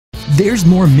There's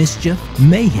more mischief,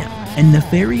 mayhem, and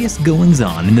nefarious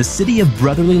goings-on in the city of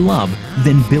brotherly love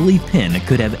than Billy Penn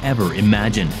could have ever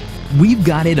imagined. We've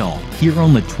got it all here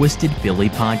on the Twisted Philly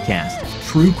podcast.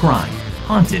 True crime,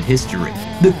 haunted history,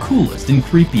 the coolest and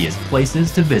creepiest places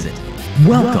to visit.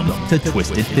 Welcome to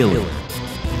Twisted Philly.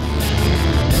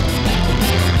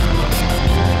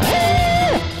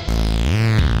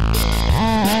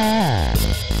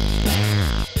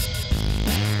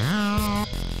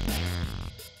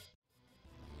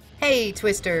 Hey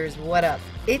Twisters, what up?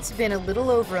 It's been a little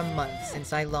over a month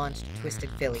since I launched Twisted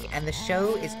Philly, and the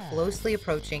show is closely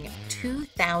approaching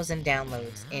 2,000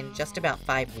 downloads in just about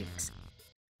 5 weeks.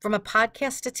 From a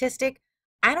podcast statistic,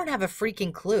 I don't have a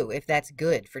freaking clue if that's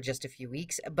good for just a few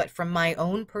weeks, but from my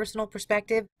own personal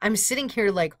perspective, I'm sitting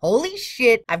here like, holy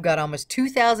shit, I've got almost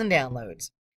 2,000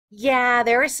 downloads. Yeah,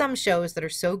 there are some shows that are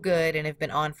so good and have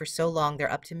been on for so long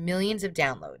they're up to millions of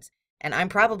downloads, and I'm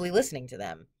probably listening to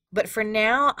them. But for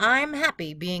now, I'm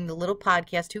happy being the little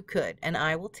podcast who could, and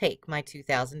I will take my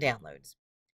 2,000 downloads.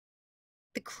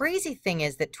 The crazy thing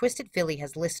is that Twisted Philly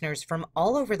has listeners from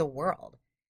all over the world.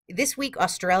 This week,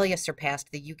 Australia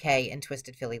surpassed the UK in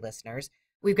Twisted Philly listeners.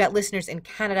 We've got listeners in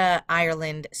Canada,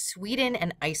 Ireland, Sweden,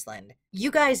 and Iceland. You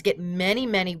guys get many,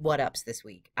 many what-ups this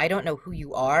week. I don't know who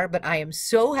you are, but I am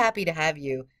so happy to have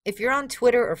you. If you're on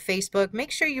Twitter or Facebook,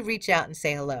 make sure you reach out and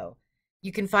say hello.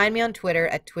 You can find me on Twitter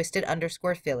at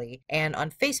Twisted_Philly and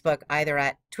on Facebook either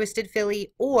at Twisted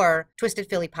Philly or Twisted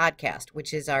Philly Podcast,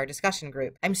 which is our discussion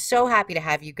group. I'm so happy to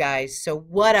have you guys, so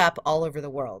what up all over the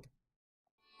world?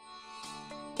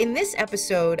 In this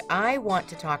episode, I want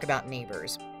to talk about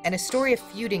neighbors and a story of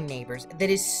feuding neighbors that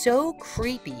is so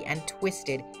creepy and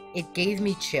twisted, it gave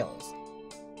me chills.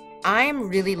 I'm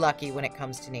really lucky when it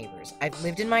comes to neighbors. I've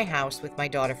lived in my house with my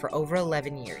daughter for over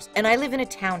 11 years, and I live in a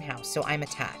townhouse, so I'm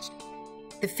attached.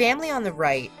 The family on the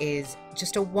right is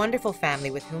just a wonderful family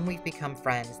with whom we've become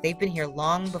friends. They've been here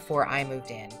long before I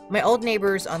moved in. My old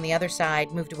neighbors on the other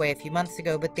side moved away a few months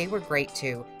ago, but they were great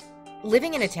too.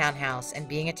 Living in a townhouse and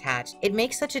being attached, it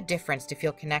makes such a difference to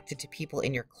feel connected to people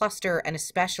in your cluster and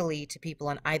especially to people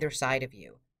on either side of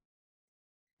you.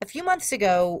 A few months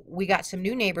ago, we got some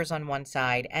new neighbors on one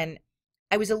side, and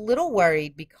I was a little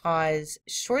worried because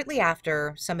shortly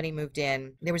after somebody moved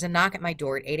in, there was a knock at my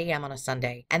door at 8 a.m. on a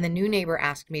Sunday, and the new neighbor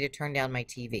asked me to turn down my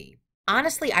TV.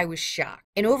 Honestly, I was shocked.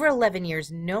 In over 11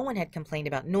 years, no one had complained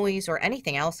about noise or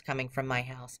anything else coming from my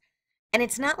house. And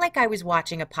it's not like I was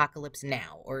watching Apocalypse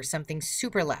Now or something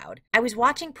super loud. I was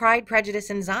watching Pride, Prejudice,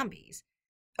 and Zombies.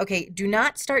 Okay, do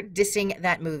not start dissing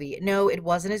that movie. No, it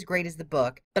wasn't as great as the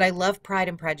book, but I love Pride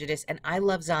and Prejudice and I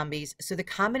love zombies, so the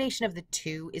combination of the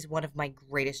two is one of my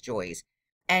greatest joys.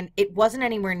 And it wasn't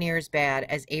anywhere near as bad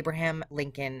as Abraham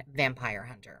Lincoln Vampire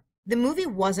Hunter. The movie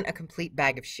wasn't a complete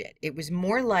bag of shit. It was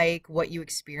more like what you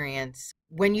experience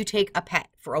when you take a pet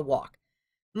for a walk.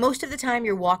 Most of the time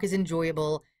your walk is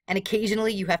enjoyable, and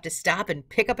occasionally you have to stop and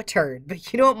pick up a turd,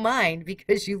 but you don't mind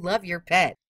because you love your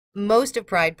pet. Most of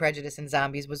Pride, Prejudice, and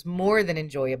Zombies was more than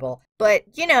enjoyable, but,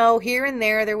 you know, here and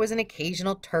there was an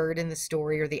occasional turd in the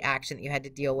story or the action that you had to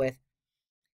deal with.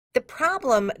 The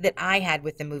problem that I had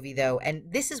with the movie, though, and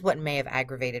this is what may have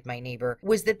aggravated my neighbor,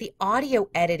 was that the audio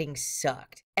editing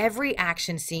sucked. Every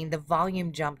action scene, the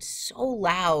volume jumped so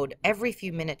loud. Every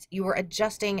few minutes, you were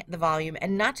adjusting the volume,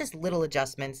 and not just little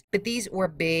adjustments, but these were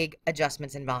big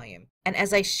adjustments in volume. And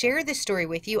as I share this story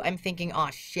with you, I'm thinking, oh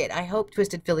shit, I hope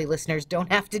Twisted Philly listeners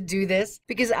don't have to do this,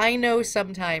 because I know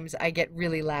sometimes I get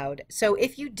really loud. So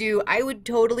if you do, I would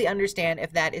totally understand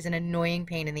if that is an annoying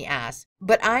pain in the ass.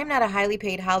 But I'm not a highly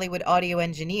paid Hollywood audio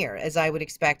engineer, as I would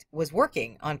expect was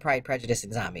working on Pride, Prejudice,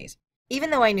 and Zombies. Even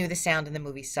though I knew the sound in the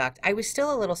movie sucked, I was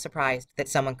still a little surprised that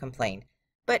someone complained.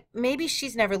 But maybe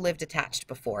she's never lived attached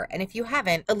before, and if you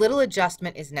haven't, a little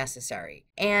adjustment is necessary.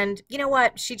 And you know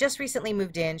what? She just recently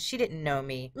moved in, she didn't know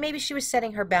me. Maybe she was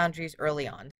setting her boundaries early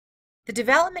on. The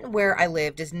development where I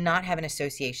live does not have an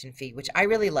association fee, which I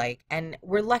really like, and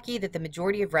we're lucky that the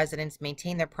majority of residents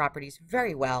maintain their properties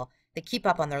very well. They keep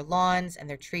up on their lawns and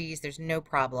their trees, there's no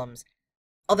problems.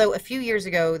 Although a few years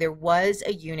ago, there was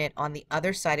a unit on the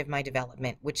other side of my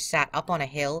development which sat up on a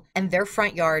hill, and their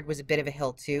front yard was a bit of a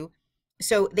hill too.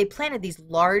 So they planted these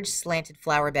large slanted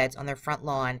flower beds on their front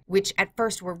lawn, which at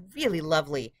first were really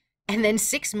lovely. And then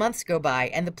 6 months go by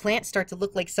and the plants start to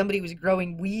look like somebody was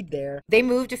growing weed there. They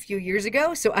moved a few years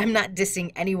ago, so I'm not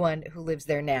dissing anyone who lives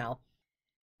there now.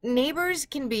 Neighbors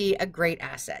can be a great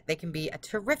asset. They can be a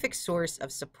terrific source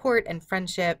of support and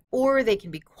friendship, or they can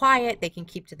be quiet, they can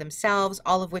keep to themselves,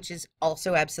 all of which is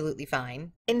also absolutely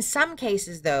fine. In some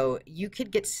cases, though, you could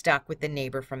get stuck with the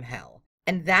neighbor from hell.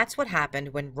 And that's what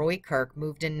happened when Roy Kirk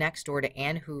moved in next door to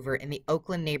Ann Hoover in the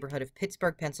Oakland neighborhood of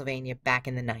Pittsburgh, Pennsylvania back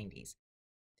in the 90s.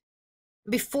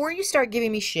 Before you start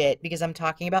giving me shit because I'm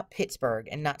talking about Pittsburgh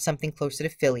and not something closer to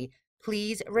Philly,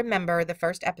 please remember the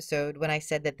first episode when I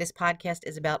said that this podcast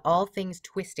is about all things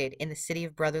twisted in the city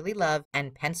of brotherly love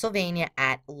and Pennsylvania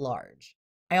at large.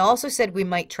 I also said we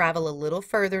might travel a little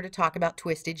further to talk about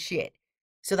twisted shit.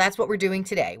 So that's what we're doing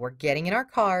today. We're getting in our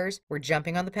cars, we're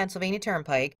jumping on the Pennsylvania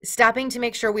Turnpike, stopping to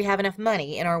make sure we have enough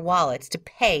money in our wallets to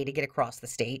pay to get across the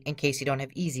state in case you don't have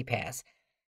Easy Pass.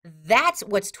 That's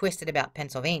what's twisted about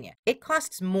Pennsylvania. It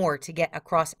costs more to get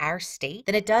across our state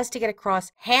than it does to get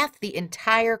across half the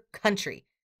entire country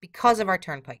because of our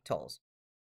turnpike tolls.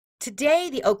 Today,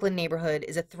 the Oakland neighborhood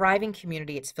is a thriving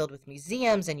community. It's filled with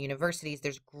museums and universities.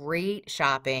 There's great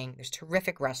shopping. There's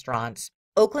terrific restaurants.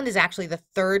 Oakland is actually the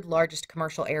third largest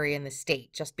commercial area in the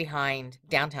state, just behind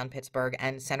downtown Pittsburgh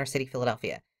and Center City,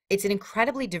 Philadelphia. It's an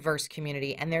incredibly diverse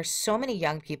community, and there's so many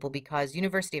young people because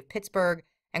University of Pittsburgh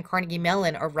and Carnegie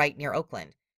Mellon are right near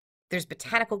Oakland. There's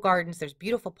botanical gardens, there's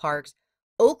beautiful parks.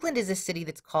 Oakland is a city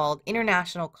that's called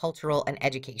international, cultural, and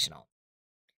educational.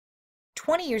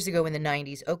 20 years ago in the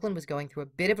 90s, Oakland was going through a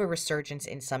bit of a resurgence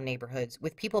in some neighborhoods,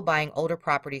 with people buying older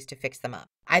properties to fix them up,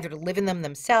 either to live in them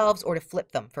themselves or to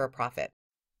flip them for a profit.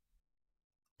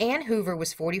 Ann Hoover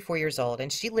was 44 years old,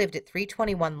 and she lived at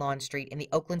 321 Lawn Street in the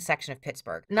Oakland section of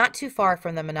Pittsburgh, not too far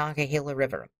from the Monongahela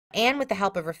River. Ann, with the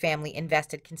help of her family,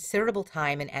 invested considerable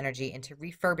time and energy into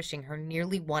refurbishing her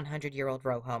nearly 100-year-old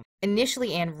row home.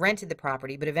 Initially, Ann rented the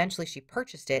property, but eventually she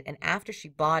purchased it, and after she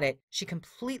bought it, she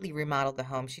completely remodeled the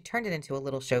home. She turned it into a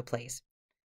little showplace.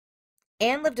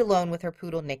 Ann lived alone with her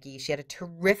poodle, Nikki. She had a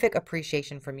terrific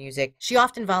appreciation for music. She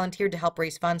often volunteered to help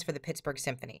raise funds for the Pittsburgh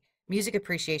Symphony. Music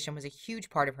appreciation was a huge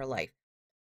part of her life.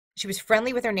 She was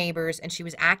friendly with her neighbors, and she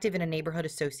was active in a neighborhood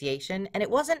association, and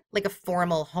it wasn't like a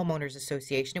formal homeowners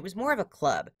association. It was more of a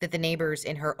club that the neighbors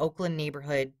in her Oakland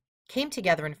neighborhood came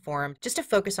together and formed just to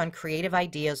focus on creative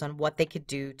ideas on what they could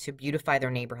do to beautify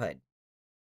their neighborhood.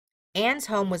 Ann's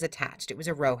home was attached. It was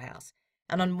a row house,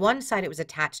 and on one side it was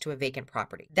attached to a vacant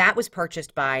property. That was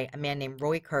purchased by a man named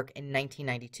Roy Kirk in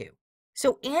 1992.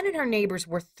 So Ann and her neighbors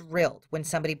were thrilled when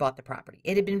somebody bought the property.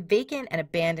 It had been vacant and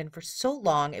abandoned for so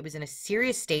long, it was in a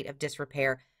serious state of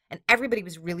disrepair, and everybody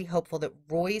was really hopeful that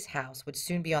Roy's house would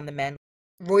soon be on the mend.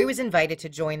 Roy was invited to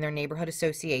join their neighborhood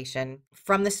association.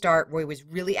 From the start, Roy was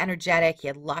really energetic. He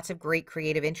had lots of great,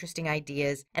 creative, interesting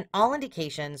ideas, and all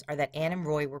indications are that Ann and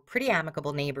Roy were pretty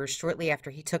amicable neighbors shortly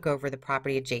after he took over the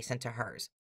property adjacent to hers.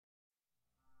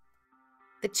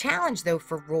 The challenge, though,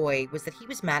 for Roy was that he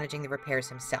was managing the repairs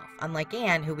himself, unlike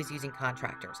Ann, who was using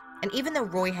contractors. And even though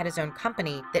Roy had his own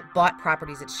company that bought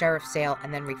properties at sheriff's sale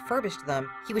and then refurbished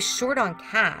them, he was short on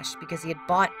cash because he had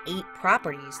bought 8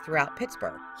 properties throughout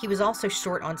Pittsburgh. He was also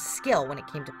short on skill when it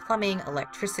came to plumbing,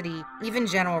 electricity, even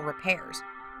general repairs.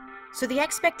 So the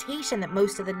expectation that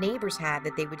most of the neighbors had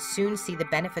that they would soon see the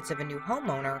benefits of a new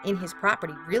homeowner in his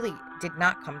property really did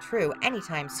not come true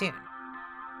anytime soon.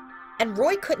 And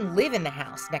Roy couldn't live in the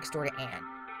house next door to Ann.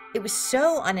 It was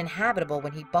so uninhabitable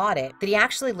when he bought it that he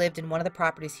actually lived in one of the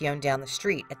properties he owned down the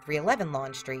street at 311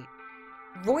 Lawn Street.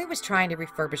 Roy was trying to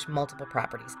refurbish multiple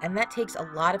properties, and that takes a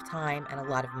lot of time and a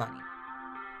lot of money.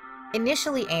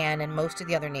 Initially, Ann and most of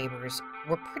the other neighbors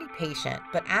were pretty patient,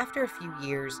 but after a few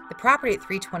years, the property at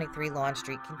 323 Lawn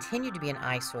Street continued to be an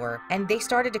eyesore, and they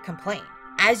started to complain.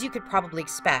 As you could probably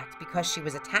expect, because she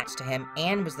was attached to him,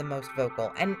 Ann was the most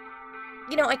vocal, and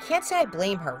I can't say I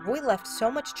blame her. Roy left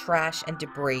so much trash and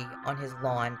debris on his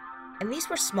lawn, and these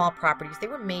were small properties. They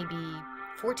were maybe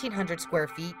 1,400 square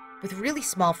feet with really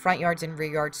small front yards and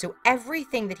rear yards, so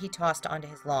everything that he tossed onto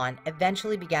his lawn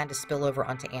eventually began to spill over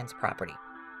onto Ann's property.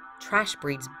 Trash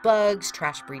breeds bugs,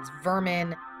 trash breeds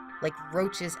vermin, like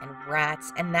roaches and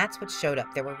rats, and that's what showed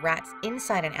up. There were rats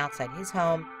inside and outside his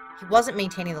home. He wasn't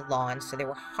maintaining the lawn, so there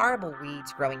were horrible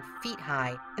weeds growing feet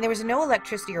high, and there was no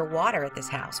electricity or water at this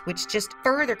house, which just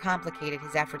further complicated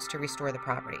his efforts to restore the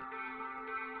property.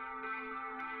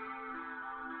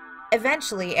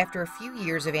 Eventually, after a few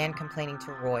years of Ann complaining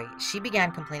to Roy, she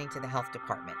began complaining to the health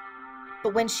department.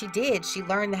 But when she did, she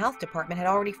learned the health department had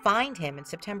already fined him in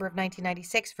September of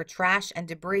 1996 for trash and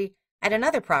debris at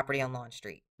another property on Lawn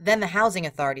Street. Then the housing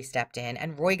authority stepped in,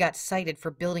 and Roy got cited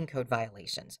for building code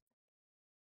violations.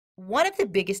 One of the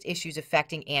biggest issues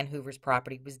affecting Ann Hoover's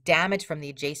property was damage from the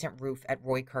adjacent roof at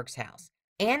Roy Kirk's house.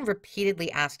 Ann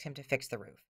repeatedly asked him to fix the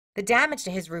roof. The damage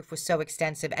to his roof was so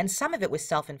extensive, and some of it was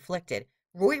self-inflicted.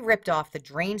 Roy ripped off the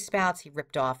drain spouts, he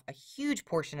ripped off a huge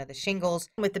portion of the shingles,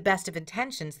 with the best of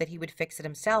intentions that he would fix it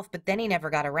himself, but then he never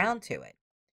got around to it.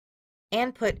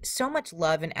 Anne put so much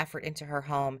love and effort into her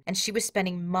home, and she was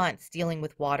spending months dealing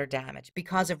with water damage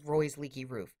because of Roy's leaky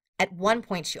roof. At one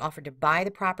point, she offered to buy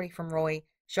the property from Roy.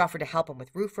 She offered to help him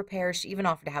with roof repairs. She even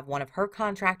offered to have one of her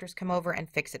contractors come over and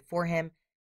fix it for him,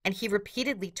 and he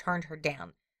repeatedly turned her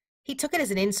down. He took it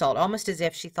as an insult, almost as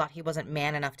if she thought he wasn't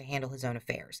man enough to handle his own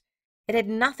affairs. It had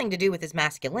nothing to do with his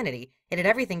masculinity. It had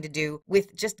everything to do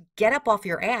with just get up off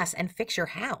your ass and fix your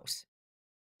house.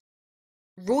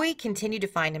 Roy continued to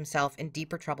find himself in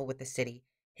deeper trouble with the city.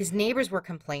 His neighbors were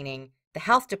complaining. The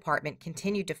health department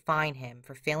continued to fine him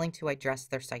for failing to address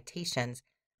their citations.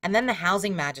 And then the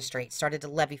housing magistrate started to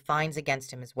levy fines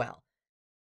against him as well.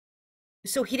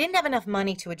 So he didn't have enough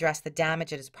money to address the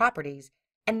damage at his properties.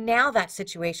 And now that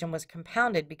situation was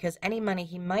compounded because any money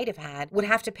he might have had would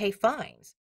have to pay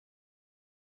fines.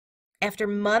 After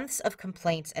months of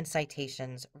complaints and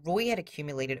citations, Roy had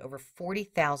accumulated over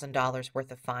 $40,000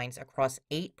 worth of fines across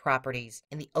 8 properties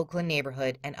in the Oakland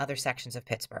neighborhood and other sections of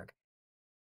Pittsburgh.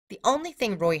 The only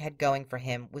thing Roy had going for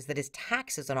him was that his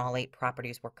taxes on all 8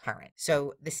 properties were current,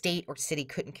 so the state or city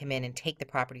couldn't come in and take the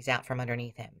properties out from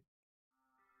underneath him.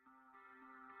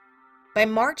 By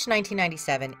March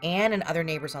 1997, Anne and other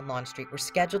neighbors on Lawn Street were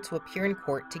scheduled to appear in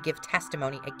court to give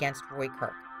testimony against Roy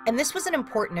Kirk. And this was an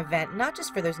important event, not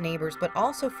just for those neighbors, but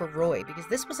also for Roy, because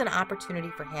this was an opportunity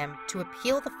for him to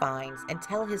appeal the fines and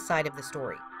tell his side of the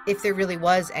story, if there really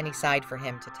was any side for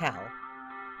him to tell.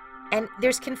 And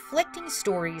there's conflicting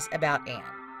stories about Anne.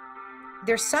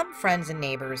 There's some friends and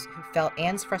neighbors who felt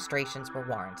Anne's frustrations were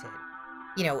warranted.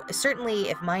 You know, certainly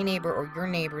if my neighbor or your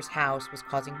neighbor's house was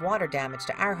causing water damage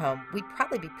to our home, we'd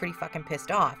probably be pretty fucking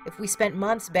pissed off if we spent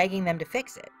months begging them to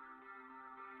fix it.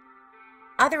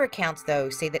 Other accounts, though,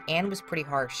 say that Anne was pretty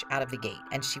harsh out of the gate,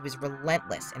 and she was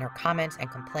relentless in her comments and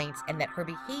complaints, and that her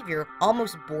behavior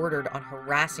almost bordered on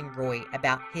harassing Roy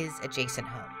about his adjacent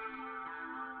home.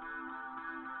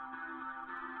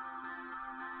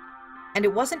 And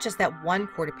it wasn't just that one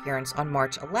court appearance on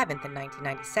March 11th in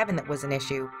 1997 that was an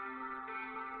issue.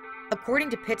 According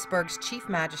to Pittsburgh's chief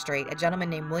magistrate, a gentleman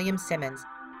named William Simmons,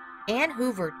 Ann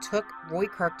Hoover took Roy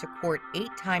Kirk to court 8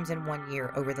 times in 1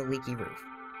 year over the leaky roof.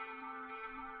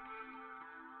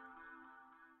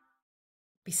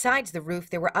 Besides the roof,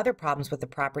 there were other problems with the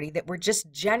property that were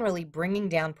just generally bringing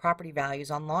down property values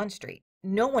on Lawn Street.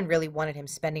 No one really wanted him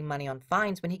spending money on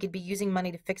fines when he could be using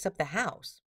money to fix up the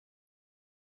house.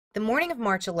 The morning of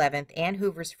March 11th, Ann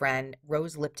Hoover's friend,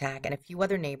 Rose Liptak, and a few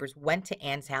other neighbors went to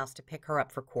Ann's house to pick her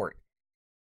up for court.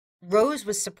 Rose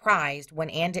was surprised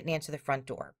when Ann didn't answer the front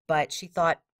door, but she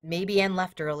thought maybe Ann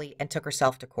left early and took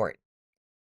herself to court.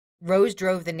 Rose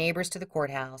drove the neighbors to the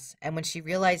courthouse, and when she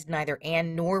realized neither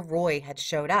Ann nor Roy had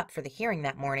showed up for the hearing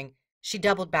that morning, she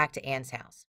doubled back to Ann's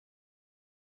house.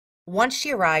 Once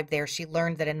she arrived there, she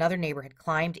learned that another neighbor had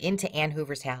climbed into Ann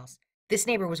Hoover's house. This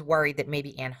neighbor was worried that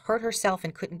maybe Ann hurt herself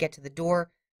and couldn't get to the door,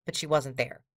 but she wasn't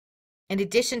there. In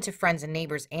addition to friends and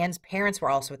neighbors, Ann's parents were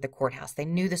also at the courthouse. They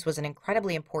knew this was an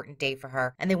incredibly important day for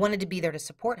her, and they wanted to be there to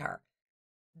support her.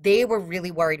 They were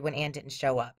really worried when Ann didn't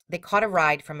show up. They caught a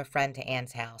ride from a friend to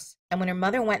Ann's house, and when her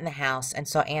mother went in the house and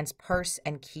saw Ann's purse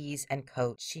and keys and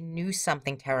coat, she knew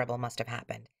something terrible must have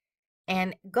happened.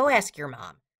 And go ask your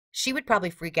mom. She would probably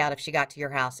freak out if she got to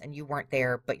your house and you weren't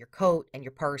there, but your coat and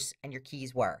your purse and your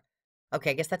keys were.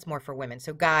 Okay, I guess that's more for women.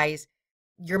 So guys,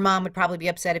 your mom would probably be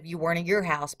upset if you weren't at your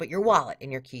house, but your wallet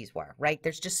and your keys were, right?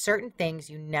 There's just certain things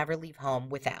you never leave home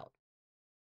without.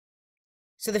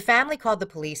 So the family called the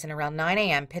police, and around 9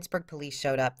 a.m., Pittsburgh police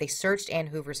showed up. They searched Ann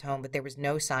Hoover's home, but there was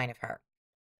no sign of her.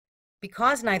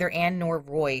 Because neither Ann nor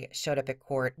Roy showed up at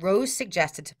court, Rose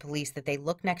suggested to police that they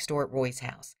look next door at Roy's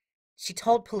house. She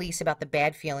told police about the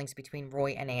bad feelings between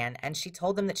Roy and Ann, and she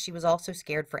told them that she was also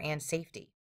scared for Ann's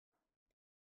safety.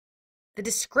 The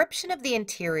description of the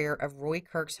interior of Roy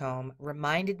Kirk's home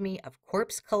reminded me of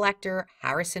corpse collector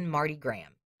Harrison Marty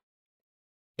Graham.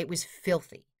 It was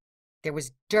filthy. There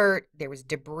was dirt, there was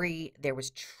debris, there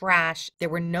was trash, there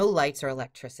were no lights or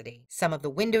electricity. Some of the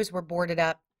windows were boarded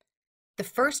up. The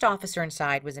first officer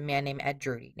inside was a man named Ed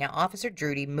Drudy. Now, Officer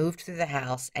Drudy moved through the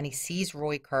house, and he sees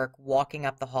Roy Kirk walking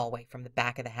up the hallway from the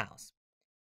back of the house.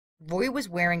 Roy was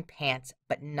wearing pants,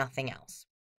 but nothing else.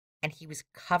 And he was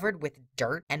covered with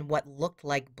dirt and what looked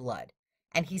like blood.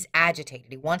 And he's agitated.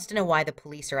 He wants to know why the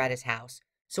police are at his house.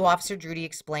 So Officer Drudy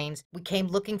explains, "We came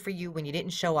looking for you when you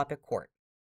didn't show up at court."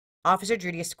 Officer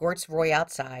Drudy escorts Roy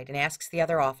outside and asks the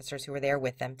other officers who were there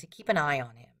with them to keep an eye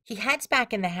on him. He heads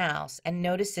back in the house and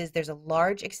notices there's a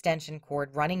large extension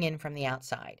cord running in from the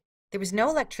outside. There was no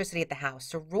electricity at the house,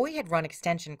 so Roy had run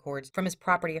extension cords from his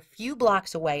property a few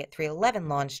blocks away at 311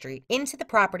 Lawn Street into the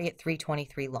property at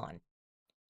 323 Lawn.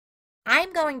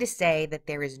 I'm going to say that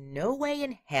there is no way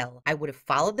in hell I would have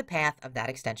followed the path of that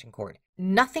extension cord.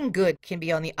 Nothing good can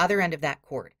be on the other end of that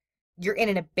cord. You're in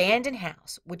an abandoned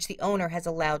house, which the owner has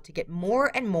allowed to get more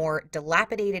and more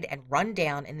dilapidated and run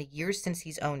down in the years since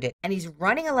he's owned it, and he's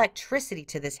running electricity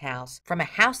to this house from a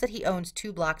house that he owns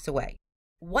 2 blocks away.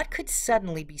 What could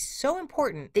suddenly be so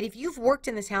important that if you've worked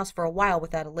in this house for a while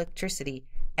without electricity,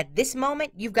 at this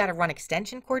moment you've got to run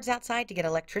extension cords outside to get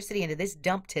electricity into this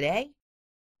dump today?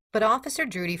 But Officer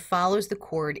Drudy follows the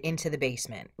cord into the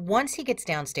basement. Once he gets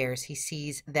downstairs, he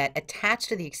sees that attached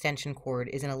to the extension cord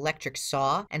is an electric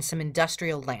saw and some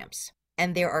industrial lamps.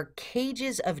 And there are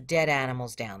cages of dead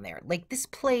animals down there. Like, this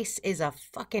place is a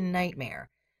fucking nightmare.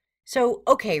 So,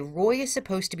 okay, Roy is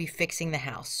supposed to be fixing the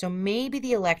house, so maybe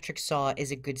the electric saw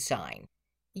is a good sign.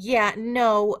 Yeah,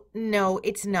 no,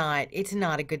 it's not. It's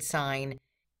not a good sign.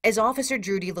 As Officer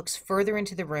Drudy looks further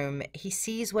into the room, he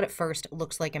sees what at first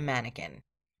looks like a mannequin.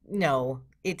 No,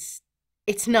 it's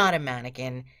not a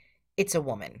mannequin. It's a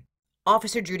woman.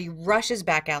 Officer Drudy rushes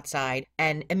back outside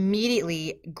and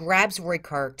immediately grabs Roy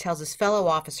Kirk, tells his fellow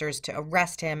officers to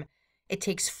arrest him. It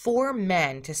takes 4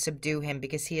 men to subdue him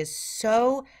because he is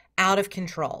so out of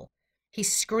control.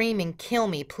 He's screaming, "Kill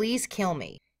me, please kill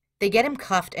me." They get him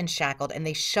cuffed and shackled and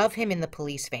they shove him in the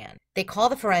police van. They call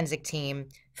the forensic team.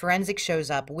 Forensic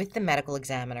shows up with the medical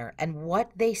examiner, and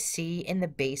what they see in the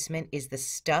basement is the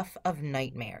stuff of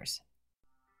nightmares.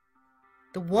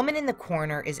 The woman in the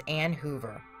corner is Ann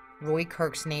Hoover, Roy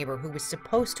Kirk's neighbor, who was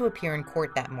supposed to appear in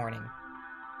court that morning.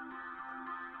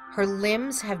 Her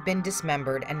limbs have been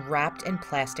dismembered and wrapped in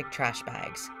plastic trash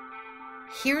bags.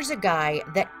 Here's a guy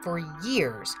that for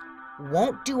years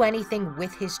won't do anything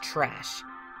with his trash.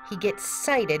 He gets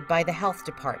cited by the health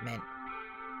department,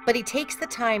 but he takes the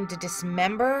time to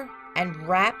dismember and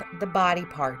wrap the body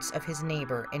parts of his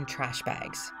neighbor in trash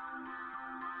bags.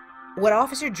 What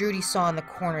Officer Drudy saw in the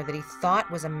corner that he thought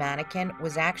was a mannequin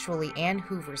was actually Ann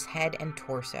Hoover's head and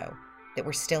torso that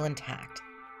were still intact.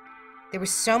 There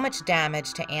was so much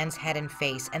damage to Ann's head and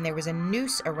face, and there was a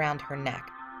noose around her neck.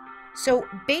 So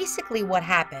basically what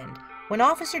happened, when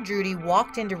Officer Drudy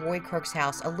walked into Roy Kirk's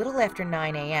house a little after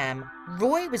 9 a.m.,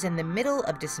 Roy was in the middle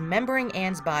of dismembering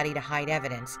Ann's body to hide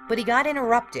evidence, but he got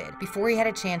interrupted before he had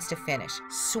a chance to finish.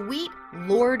 Sweet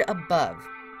Lord above.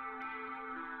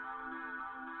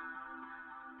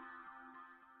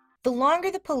 The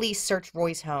longer the police search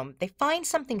Roy's home, they find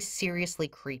something seriously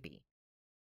creepy.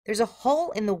 There's a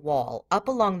hole in the wall up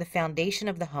along the foundation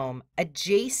of the home,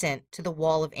 adjacent to the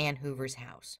wall of Ann Hoover's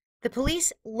house. The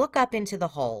police look up into the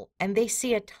hole and they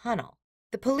see a tunnel.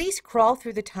 The police crawl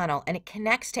through the tunnel and it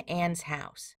connects to Ann's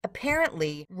house.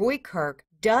 Apparently, Roy Kirk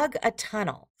dug a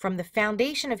tunnel from the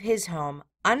foundation of his home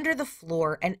under the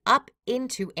floor and up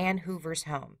into Ann Hoover's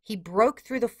home. He broke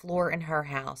through the floor in her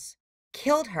house,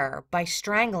 killed her by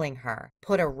strangling her,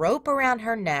 put a rope around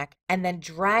her neck, and then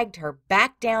dragged her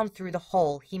back down through the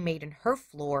hole he made in her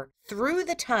floor, through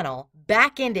the tunnel,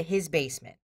 back into his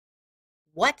basement.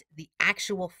 What the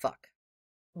actual fuck?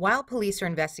 While police are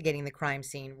investigating the crime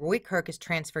scene, Roy Kirk is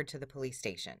transferred to the police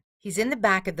station. He's in the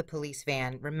back of the police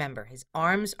van. Remember, his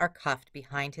arms are cuffed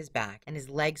behind his back and his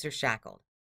legs are shackled.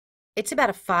 It's about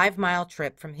a 5-mile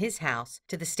trip from his house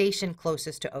to the station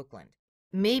closest to Oakland,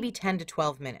 maybe 10 to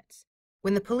 12 minutes.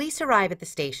 When the police arrive at the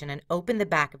station and open the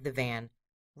back of the van,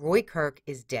 Roy Kirk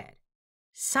is dead.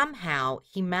 Somehow,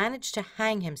 he managed to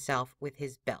hang himself with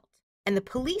his belt. And the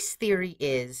police theory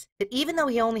is that even though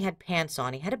he only had pants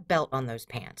on, he had a belt on those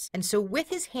pants. And so with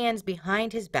his hands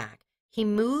behind his back, he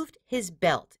moved his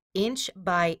belt inch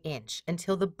by inch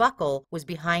until the buckle was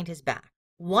behind his back.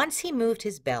 Once he moved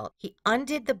his belt, he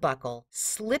undid the buckle,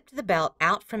 slipped the belt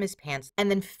out from his pants, and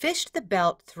then fished the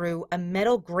belt through a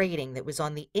metal grating that was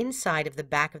on the inside of the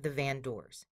back of the van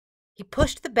doors. He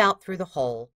pushed the belt through the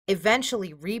hole,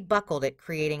 eventually rebuckled it,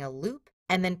 creating a loop,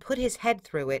 and then put his head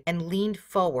through it and leaned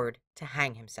forward to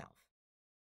hang himself.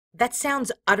 That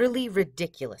sounds utterly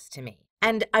ridiculous to me.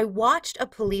 And I watched a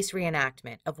police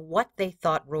reenactment of what they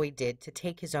thought Roy did to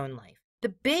take his own life. The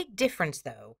big difference,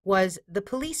 though, was the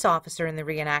police officer in the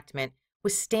reenactment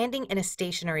was standing in a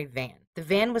stationary van. The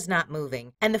van was not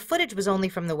moving, and the footage was only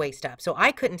from the waist up, so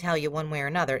I couldn't tell you one way or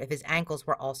another if his ankles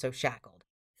were also shackled.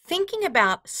 Thinking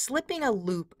about slipping a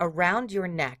loop around your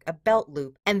neck, a belt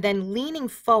loop, and then leaning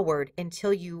forward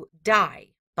until you die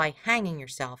by hanging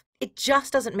yourself, it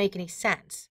just doesn't make any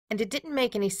sense. And it didn't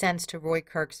make any sense to Roy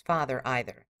Kirk's father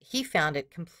either. He found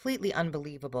it completely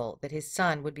unbelievable that his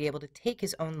son would be able to take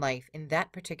his own life in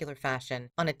that particular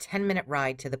fashion on a 10-minute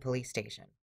ride to the police station.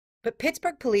 But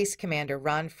Pittsburgh Police Commander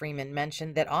Ron Freeman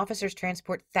mentioned that officers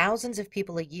transport thousands of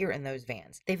people a year in those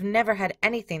vans. They've never had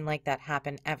anything like that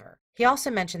happen ever. He also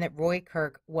mentioned that Roy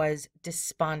Kirk was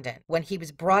despondent. When he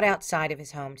was brought outside of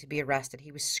his home to be arrested,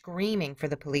 he was screaming for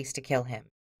the police to kill him.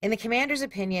 In the commander's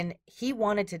opinion, he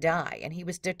wanted to die, and he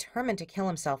was determined to kill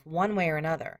himself one way or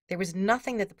another. There was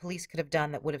nothing that the police could have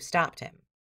done that would have stopped him.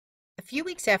 A few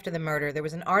weeks after the murder, there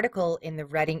was an article in the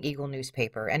Reading Eagle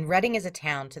newspaper, and Reading is a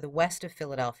town to the west of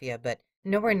Philadelphia, but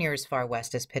nowhere near as far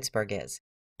west as Pittsburgh is.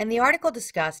 And the article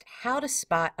discussed how to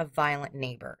spot a violent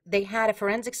neighbor. They had a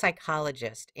forensic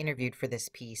psychologist interviewed for this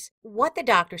piece. What the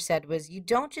doctor said was, you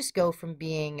don't just go from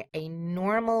being a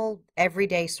normal,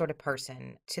 everyday sort of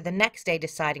person to the next day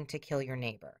deciding to kill your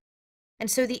neighbor.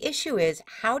 And so the issue is,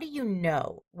 how do you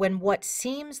know when what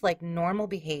seems like normal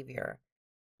behavior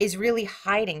is really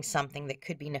hiding something that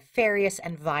could be nefarious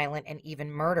and violent and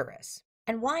even murderous?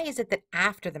 And why is it that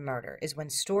after the murder is when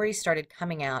stories started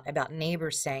coming out about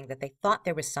neighbors saying that they thought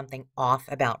there was something off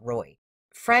about Roy?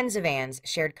 Friends of Ann's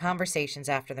shared conversations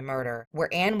after the murder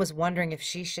where Ann was wondering if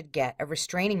she should get a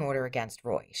restraining order against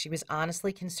Roy. She was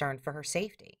honestly concerned for her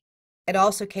safety. It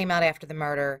also came out after the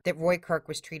murder that Roy Kirk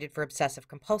was treated for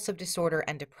obsessive-compulsive disorder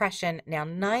and depression. Now,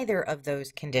 neither of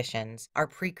those conditions are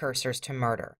precursors to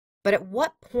murder. But at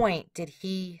what point did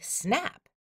he snap?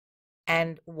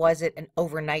 And was it an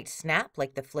overnight snap,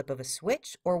 like the flip of a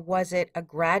switch, or was it a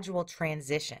gradual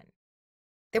transition?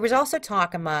 There was also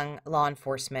talk among law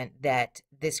enforcement that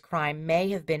this crime may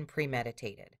have been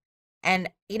premeditated. And,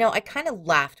 I kind of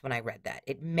laughed when I read that.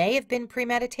 It may have been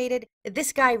premeditated.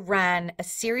 This guy ran a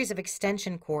series of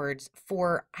extension cords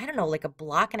for, like a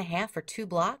block and a half or 2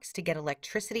 blocks to get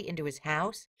electricity into his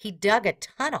house. He dug a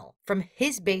tunnel from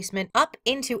his basement up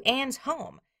into Ann's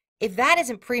home. If that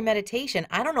isn't premeditation,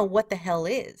 I don't know what the hell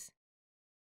is.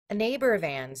 A neighbor of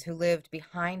Ann's who lived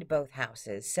behind both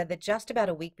houses said that just about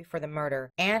a week before the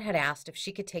murder, Ann had asked if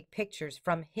she could take pictures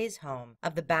from his home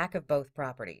of the back of both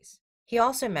properties. He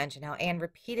also mentioned how Ann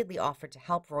repeatedly offered to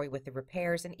help Roy with the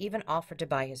repairs and even offered to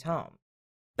buy his home.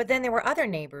 But then there were other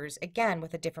neighbors, again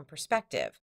with a different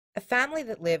perspective. A family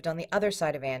that lived on the other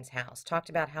side of Ann's house talked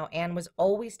about how Ann was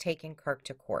always taking Kirk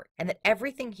to court and that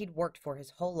everything he'd worked for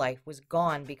his whole life was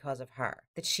gone because of her,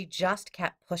 that she just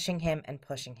kept pushing him and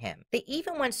pushing him. They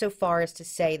even went so far as to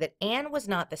say that Ann was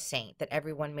not the saint that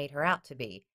everyone made her out to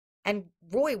be, and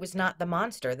Roy was not the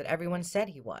monster that everyone said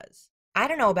he was. I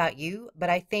don't know about you, but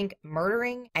I think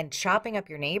murdering and chopping up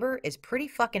your neighbor is pretty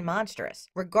fucking monstrous,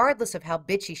 regardless of how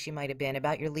bitchy she might have been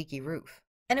about your leaky roof.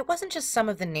 And it wasn't just some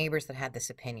of the neighbors that had this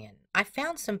opinion. I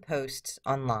found some posts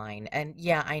online, and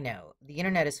yeah, I know, the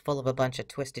internet is full of a bunch of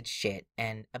twisted shit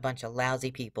and a bunch of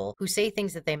lousy people who say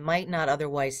things that they might not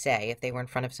otherwise say if they were in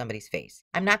front of somebody's face.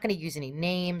 I'm not going to use any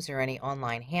names or any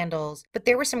online handles, but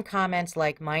there were some comments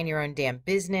like, mind your own damn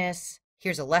business.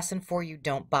 Here's a lesson for you,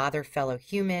 don't bother fellow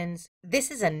humans. This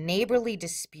is a neighborly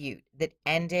dispute that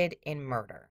ended in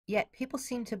murder. Yet people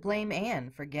seem to blame Ann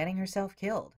for getting herself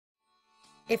killed.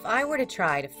 If I were to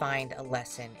try to find a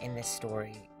lesson in this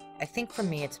story, I think for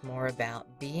me it's more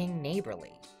about being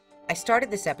neighborly. I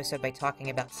started this episode by talking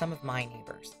about some of my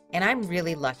neighbors, and I'm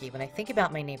really lucky when I think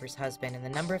about my neighbor's husband and the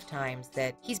number of times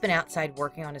that he's been outside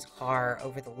working on his car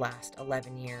over the last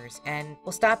 11 years and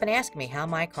will stop and ask me how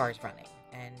my car's running.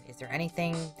 And is there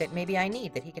anything that maybe I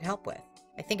need that he could help with?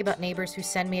 I think about neighbors who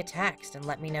send me a text and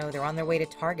let me know they're on their way to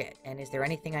Target and is there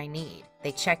anything I need?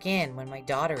 They check in when my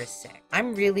daughter is sick.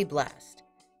 I'm really blessed.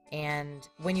 And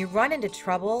when you run into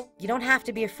trouble, you don't have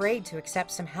to be afraid to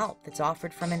accept some help that's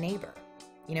offered from a neighbor.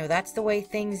 That's the way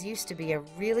things used to be a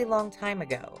really long time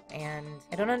ago, and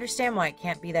I don't understand why it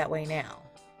can't be that way now.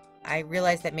 I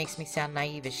realize that makes me sound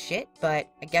naive as shit, but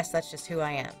I guess that's just who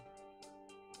I am.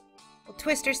 Well,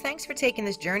 Twisters, thanks for taking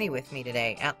this journey with me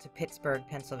today out to Pittsburgh,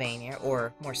 Pennsylvania,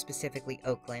 or more specifically,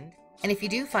 Oakland. And if you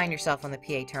do find yourself on the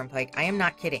PA Turnpike, I am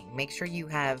not kidding. Make sure you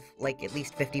have, at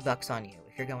least $50 on you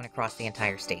if you're going across the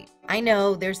entire state. I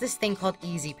know there's this thing called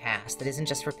Easy Pass that isn't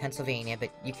just for Pennsylvania, but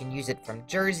you can use it from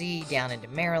Jersey down into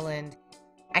Maryland.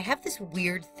 I have this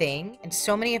weird thing, and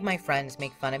so many of my friends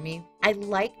make fun of me. I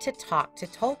like to talk to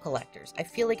toll collectors. I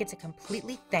feel like it's a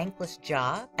completely thankless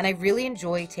job, and I really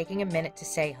enjoy taking a minute to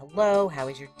say hello, how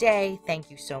is your day, thank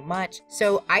you so much.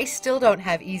 So I still don't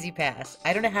have Easy Pass.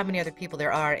 I don't know how many other people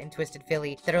there are in Twisted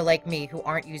Philly that are like me who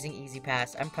aren't using Easy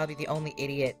Pass. I'm probably the only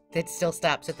idiot that still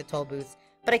stops at the toll booths,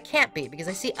 but I can't be because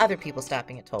I see other people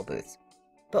stopping at toll booths.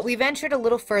 But we ventured a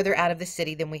little further out of the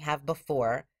city than we have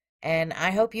before, and I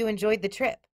hope you enjoyed the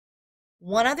trip.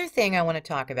 One other thing I want to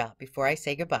talk about before I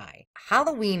say goodbye.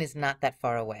 Halloween is not that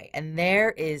far away, and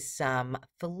there is some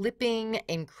flipping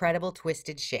incredible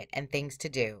twisted shit and things to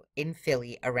do in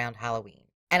Philly around Halloween.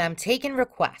 And I'm taking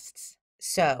requests.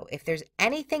 So if there's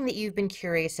anything that you've been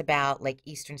curious about, like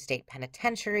Eastern State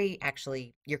Penitentiary,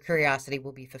 actually, your curiosity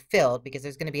will be fulfilled because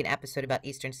there's going to be an episode about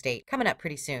Eastern State coming up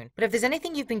pretty soon. But if there's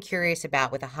anything you've been curious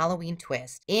about with a Halloween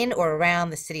twist in or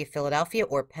around the city of Philadelphia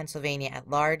or Pennsylvania at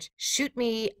large, shoot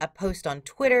me a post on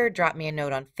Twitter, drop me a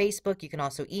note on Facebook. You can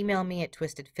also email me at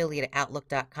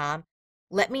twistedphilly@outlook.com.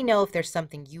 Let me know if there's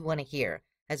something you want to hear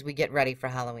as we get ready for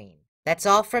Halloween. That's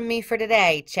all from me for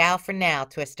today. Ciao for now,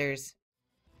 Twisters.